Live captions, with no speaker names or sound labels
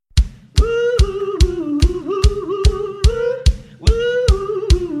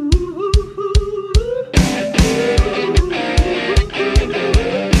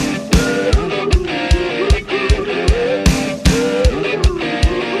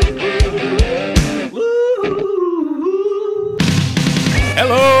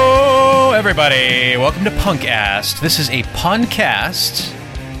everybody. Welcome to Punkcast. This is a puncast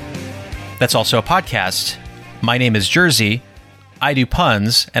that's also a podcast. My name is Jersey. I do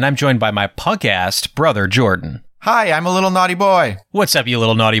puns, and I'm joined by my punkcast brother, Jordan. Hi, I'm a little naughty boy. What's up, you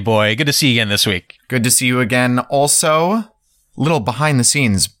little naughty boy? Good to see you again this week. Good to see you again. Also, little behind the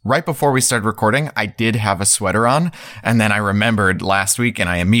scenes. Right before we started recording, I did have a sweater on, and then I remembered last week, and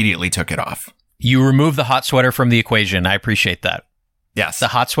I immediately took it off. You removed the hot sweater from the equation. I appreciate that. Yes. The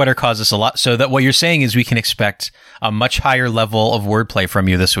hot sweater caused us a lot. So that what you're saying is we can expect a much higher level of wordplay from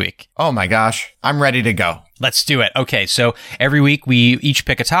you this week. Oh my gosh. I'm ready to go. Let's do it. Okay, so every week we each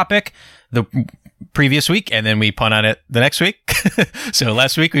pick a topic the previous week, and then we pun on it the next week. So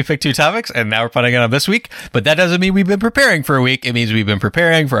last week we picked two topics, and now we're punning on this week. But that doesn't mean we've been preparing for a week. It means we've been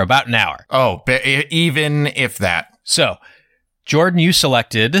preparing for about an hour. Oh, even if that. So, Jordan, you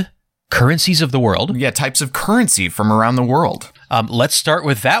selected currencies of the world. Yeah, types of currency from around the world. Let's start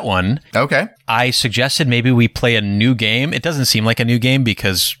with that one. Okay. I suggested maybe we play a new game. It doesn't seem like a new game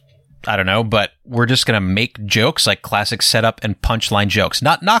because, I don't know, but we're just going to make jokes, like classic setup and punchline jokes.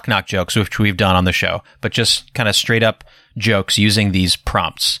 Not knock-knock jokes, which we've done on the show, but just kind of straight-up jokes using these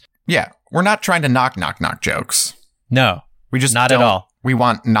prompts. Yeah, we're not trying to knock jokes. No, we just not at all. We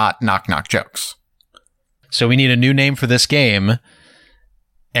want not knock jokes. So we need a new name for this game,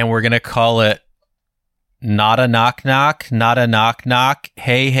 and we're going to call it Not a Knock Knock, Not a Knock Knock,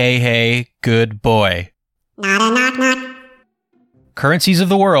 Hey, Hey, Hey, Good Boy. Not a knock knock. Currencies of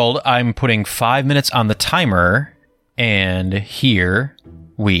the world, I'm putting 5 minutes on the timer, and here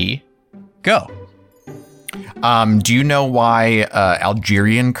we go. Do you know why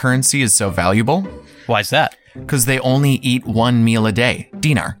Algerian currency is so valuable? Why's that? Because they only eat one meal a day.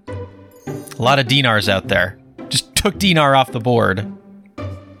 Dinar. A lot of dinars out there. Just took dinar off the board.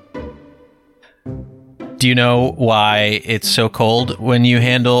 Do you know why it's so cold when you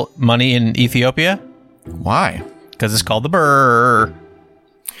handle money in Ethiopia? Why? Because it's called the birr.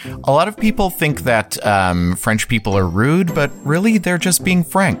 A lot of people think that French people are rude, but really they're just being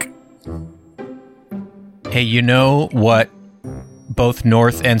frank. Hey, you know what both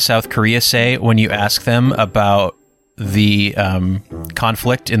North and South Korea say when you ask them about the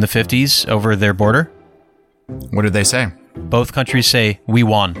conflict in the 50s over their border? What did they say? Both countries say, we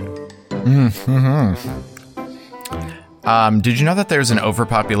won. Did you know that there's an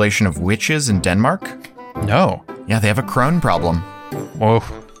overpopulation of witches in Denmark? No. Yeah, they have a crone problem. Whoa,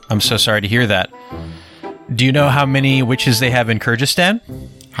 I'm so sorry to hear that. Do you know how many witches they have in Kyrgyzstan?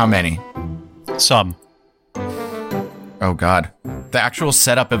 How many? Some. Oh, God. The actual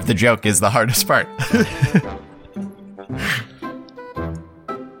setup of the joke is the hardest part.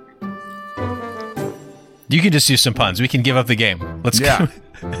 You can just use some puns. We can give up the game. Let's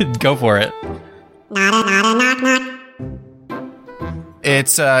go for it. Not a knock knock.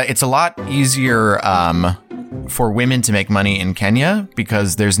 It's a lot easier for women to make money in Kenya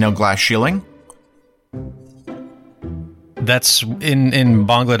because there's no glass shilling. That's in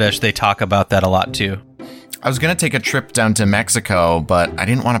Bangladesh. They talk about that a lot too. I was going to take a trip down to Mexico, but I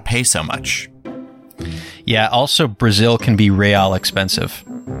didn't want to pay so much. Yeah, also Brazil can be real expensive.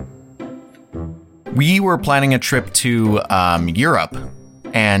 We were planning a trip to Europe,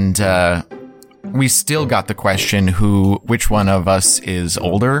 and we still got the question which one of us is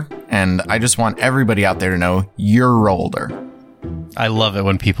older, and I just want everybody out there to know you're older. I love it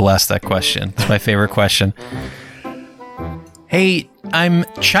when people ask that question. It's my favorite question. Hey, I'm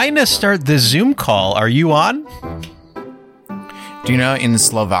trying to start the Zoom call. Are you on? Do you know in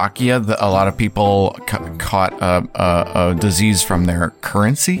Slovakia a lot of people caught a disease from their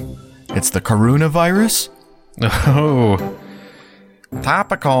currency? It's the coronavirus. Oh.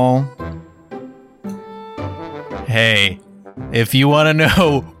 Topical. Hey, if you want to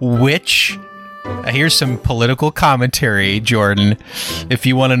know which... Here's some political commentary, Jordan. If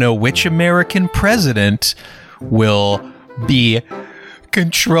you want to know which American president will be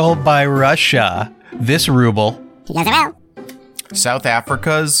controlled by Russia, this ruble. He does it well. South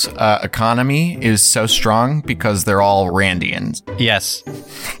Africa's economy is so strong because they're all Randians. Yes.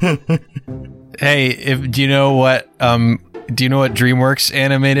 Hey, do you know what DreamWorks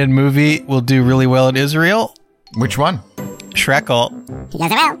animated movie will do really well in Israel? Which one? Shrek'll. He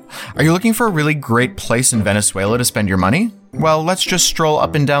does it well. Are you looking for a really great place in Venezuela to spend your money? Well, let's just stroll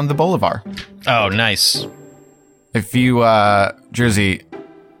up and down the boulevard. Oh, nice. If you, Jersey,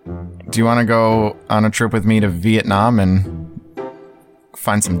 do you want to go on a trip with me to Vietnam and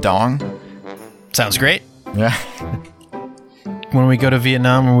find some dong? Sounds great. Yeah. When we go to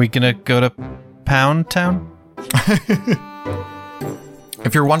Vietnam, are we going to go to Pound Town?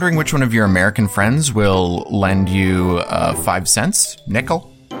 If you're wondering which one of your American friends will lend you 5 cents,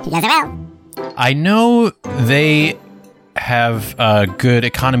 nickel. He does it well. I know they have a good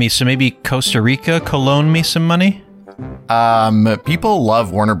economy, so maybe Costa Rica could loan me some money? People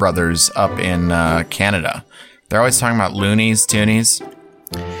love Warner Brothers up in Canada. They're always talking about loonies, toonies.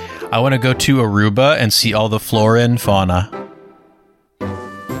 I want to go to Aruba and see all the flora and fauna.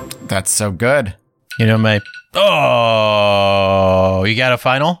 That's so good. You know, Oh, you got a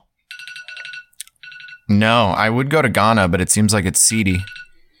final? No, I would go to Ghana, but it seems like it's seedy.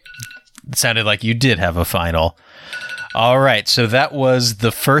 It sounded like you did have a final. All right, so that was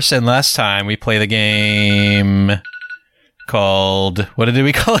the first and last time we play the game called... What did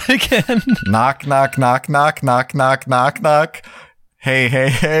we call it again? Knock, knock, knock, knock, knock, knock, knock, knock. Hey, hey,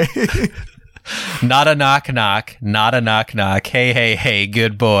 hey. Not a knock, knock. Not a knock, knock. Hey, hey, hey,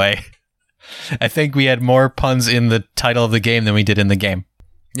 good boy. I think we had more puns in the title of the game than we did in the game.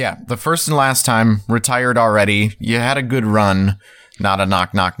 Yeah, the first and last time, retired already. You had a good run. Not a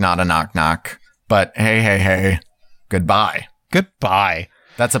knock, knock, not a knock, knock. But hey, hey, hey, goodbye. Goodbye.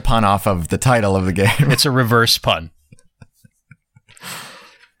 That's a pun off of the title of the game. It's a reverse pun.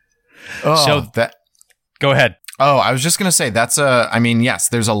 Go ahead. Oh, I was just going to say, yes,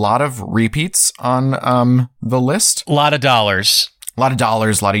 there's a lot of repeats on the list. A lot of dollars. A lot of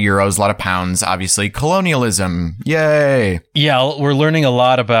dollars, a lot of euros, a lot of pounds, obviously. Colonialism. Yay. Yeah, we're learning a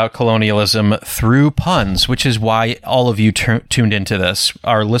lot about colonialism through puns, which is why all of you tuned into this,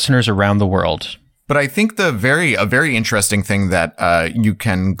 our listeners around the world. But I think a very interesting thing that you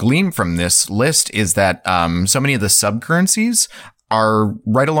can glean from this list is that so many of the subcurrencies are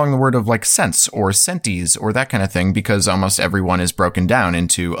right along the word of like cents or centis or that kind of thing, because almost everyone is broken down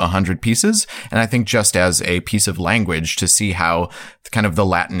into 100 pieces. And I think just as a piece of language to see how kind of the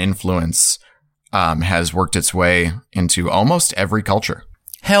Latin influence has worked its way into almost every culture.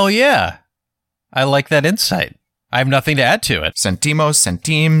 Hell yeah. I like that insight. I have nothing to add to it. Centimos,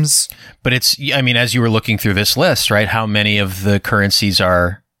 centimes. But it's, I mean, as you were looking through this list, right, how many of the currencies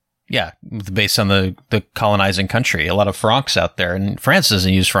are, yeah, based on the colonizing country. A lot of francs out there, and France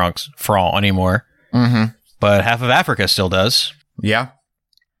doesn't use franc anymore. Mm-hmm. But half of Africa still does. Yeah.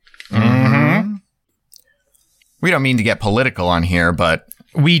 Mm-hmm. We don't mean to get political on here, but...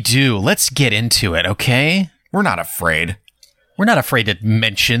 We do. Let's get into it, okay? We're not afraid. We're not afraid to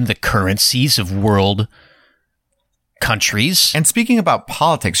mention the currencies of world countries. And speaking about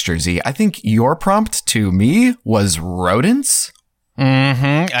politics, Jersey, I think your prompt to me was rodents.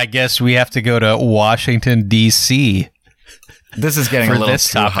 Mm-hmm. I guess we have to go to Washington, D.C. This is getting a little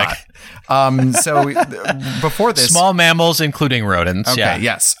too hot. So before this... Small mammals, including rodents. Okay, yeah.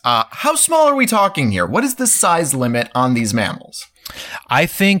 Yes. How small are we talking here? What is the size limit on these mammals? I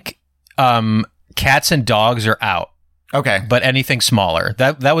think cats and dogs are out. Okay. But anything smaller.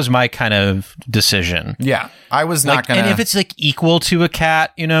 That was my kind of decision. Yeah. I was not going to... And if it's like equal to a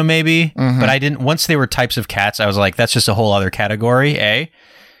cat, you know, maybe. Mm-hmm. But I didn't... Once they were types of cats, I was like, that's just a whole other category, A.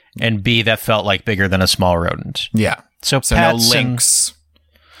 And B, that felt like bigger than a small rodent. Yeah. So no lynx.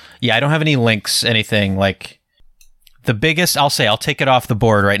 Yeah, I don't have any lynx, anything like... The biggest... I'll take it off the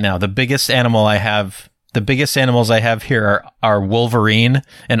board right now. The biggest animals I have here are Wolverine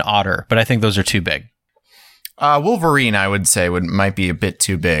and otter. But I think those are too big. Wolverine, I would say, might be a bit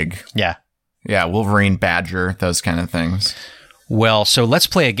too big. Yeah. Yeah, Wolverine, badger, those kind of things. Well, so let's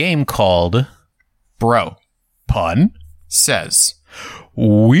play a game called... Bro. Pun. Says.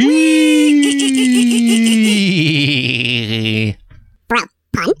 Wee. Bro.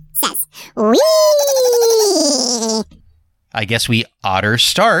 Pun. Says. Wee. I guess we otter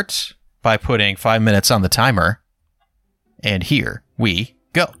start by putting 5 minutes on the timer. And here we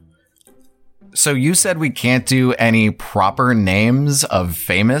go. So you said we can't do any proper names of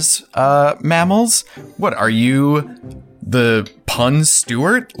famous mammals? What, are you the pun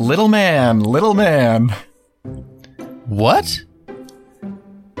steward? Little man. What?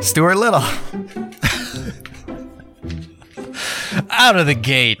 Stuart Little. Out of the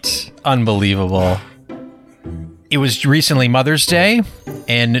gate. Unbelievable. It was recently Mother's Day,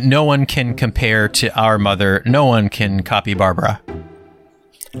 and no one can compare to our mother. No one can copy Barbara.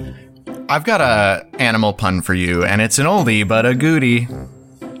 I've got a animal pun for you, and it's an oldie but a goodie.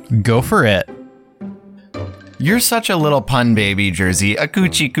 Go for it. You're such a little pun baby, Jersey. A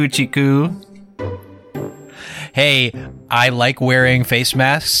coochie coochie coo. Hey, I like wearing face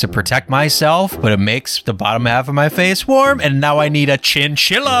masks to protect myself, but it makes the bottom half of my face warm, and now I need a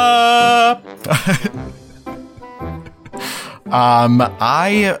chinchilla.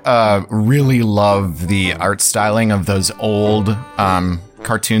 I really love the art styling of those old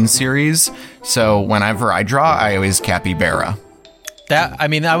cartoon series. So whenever I draw, I always capybara.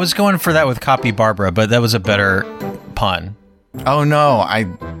 I was going for that with copy Barbara, but that was a better pun. Oh no,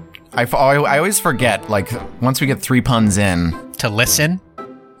 I always forget, like, once we get 3 puns in. To listen?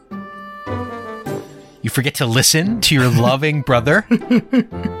 You forget to listen to your loving brother?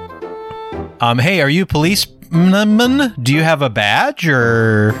 Hey, are you a policeman? Do you have a badge,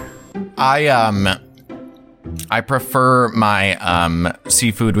 or...? I prefer my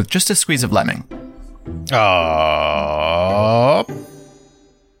seafood with just a squeeze of lemon. Oh.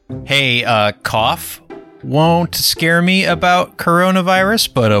 Hey, cough won't scare me about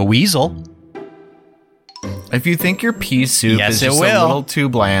coronavirus, but a weasel. If you think your pea soup Yes, is it just a will. little too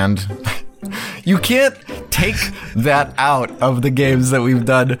bland, you can't take that out of the games that we've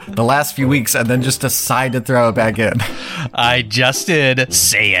done the last few weeks and then just decide to throw it back in. I just did.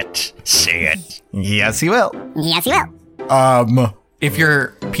 Say it. Say it. Yes, you will. Yes, you will. If your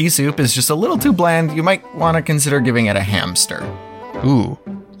pea soup is just a little too bland, you might want to consider giving it a hamster. Ooh.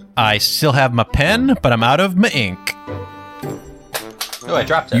 I still have my pen, but I'm out of my ink. Oh, I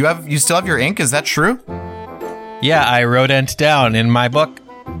dropped it. You still have your ink? Is that true? Yeah, I wrote it down in my book.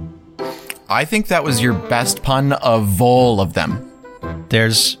 I think that was your best pun of all of them.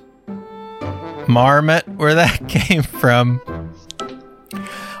 There's marmot, where that came from.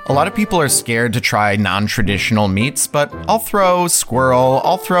 A lot of people are scared to try non-traditional meats, but I'll throw squirrel,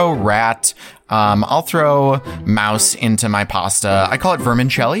 I'll throw rat, I'll throw mouse into my pasta. I call it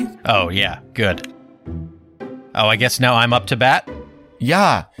vermicelli. Oh, yeah, good. Oh, I guess now I'm up to bat?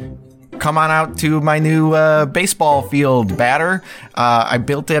 Yeah. Come on out to my new baseball field, batter. I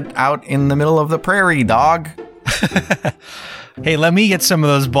built it out in the middle of the prairie, dog. Hey, let me get some of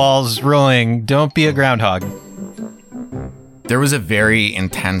those balls rolling. Don't be a groundhog. There was a very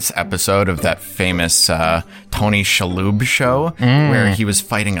intense episode of that famous Tony Shalhoub show where he was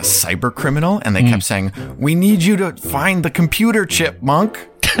fighting a cyber criminal, and they kept saying, "We need you to find the computer chip, Monk."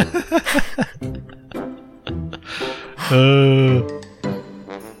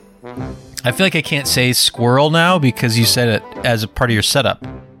 I feel like I can't say squirrel now because you said it as a part of your setup.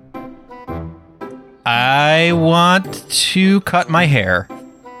 I want to cut my hair.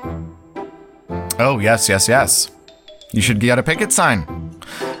 Oh, yes, yes, yes. You should get a picket sign.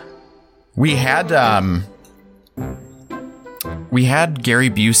 We had Gary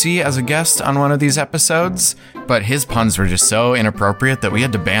Busey as a guest on one of these episodes, but his puns were just so inappropriate that we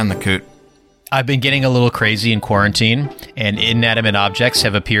had to ban the coot. I've been getting a little crazy in quarantine, and inanimate objects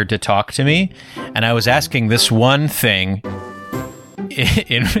have appeared to talk to me, and I was asking this one thing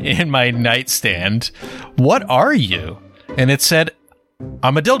in my nightstand, "What are you?" And it said,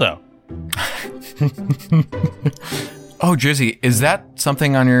 "I'm a dildo." Oh, Drizzy, is that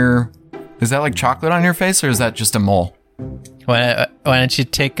something on your... Is that like chocolate on your face, or is that just a mole? Why don't you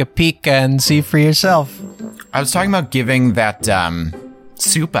take a peek and see for yourself? I was talking about giving that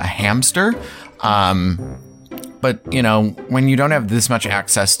soup a hamster. But, you know, when you don't have this much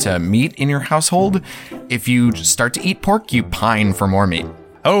access to meat in your household, if you start to eat pork, you pine for more meat.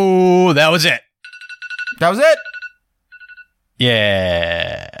 Oh, that was it. That was it.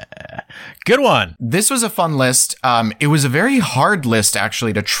 Yeah. Good one. This was a fun list. It was a very hard list,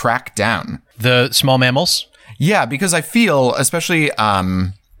 actually, to track down. The small mammals? Yeah, because I feel, especially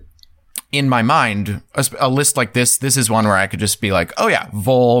in my mind, a list like this is one where I could just be like, oh yeah,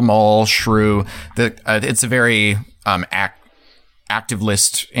 vole, mole, shrew. It's a very active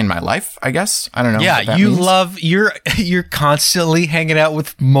list in my life, I guess. I don't know. Yeah, what that you means. love, you're constantly hanging out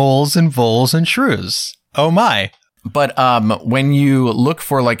with moles and voles and shrews. Oh my. But when you look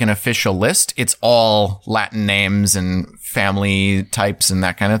for like an official list, it's all Latin names and family types and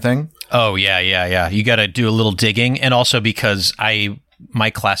that kind of thing. Oh yeah. You got to do a little digging, and also because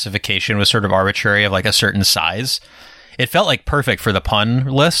my classification was sort of arbitrary of like a certain size. It felt like perfect for the pun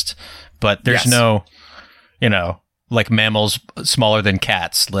list, but there's no, like mammals smaller than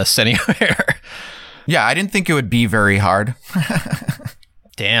cats lists anywhere. Yeah, I didn't think it would be very hard.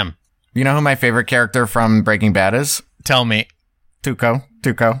 Damn. You know who my favorite character from Breaking Bad is? Tell me. Tuco.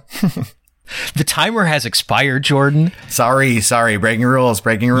 The timer has expired, Jordan. Sorry. Breaking rules.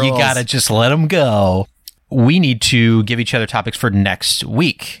 You gotta just let them go. We need to give each other topics for next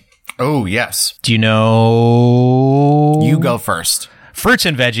week. Oh, yes. Do you know? You go first. Fruits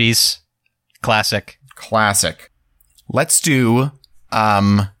and veggies. Classic. Let's do,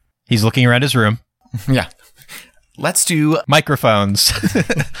 He's looking around his room. yeah. Let's do Microphones.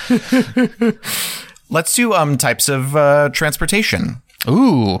 Let's do types of transportation.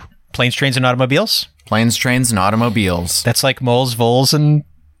 Ooh. Planes, trains, and automobiles? Planes, trains, and automobiles. That's like moles, voles, and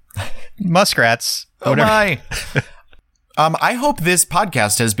muskrats. Oh my. I hope this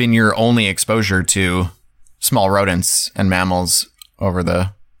podcast has been your only exposure to small rodents and mammals over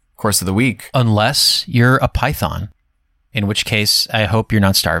the course of the week. Unless you're a python. In which case, I hope you're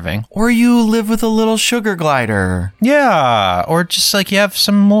not starving. Or you live with a little sugar glider. Yeah, or just like you have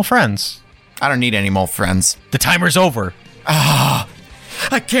some mole friends. I don't need any mole friends. The timer's over.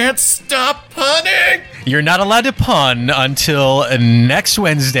 I can't stop punning! You're not allowed to pun until next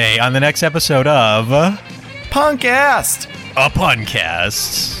Wednesday on the next episode of Punkcast! A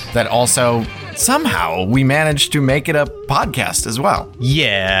Puncast. That also, somehow, we managed to make it a podcast as well.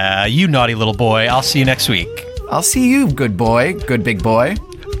 Yeah, you naughty little boy. I'll see you next week. I'll see you, good boy, good big boy.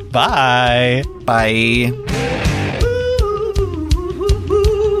 Bye. Bye.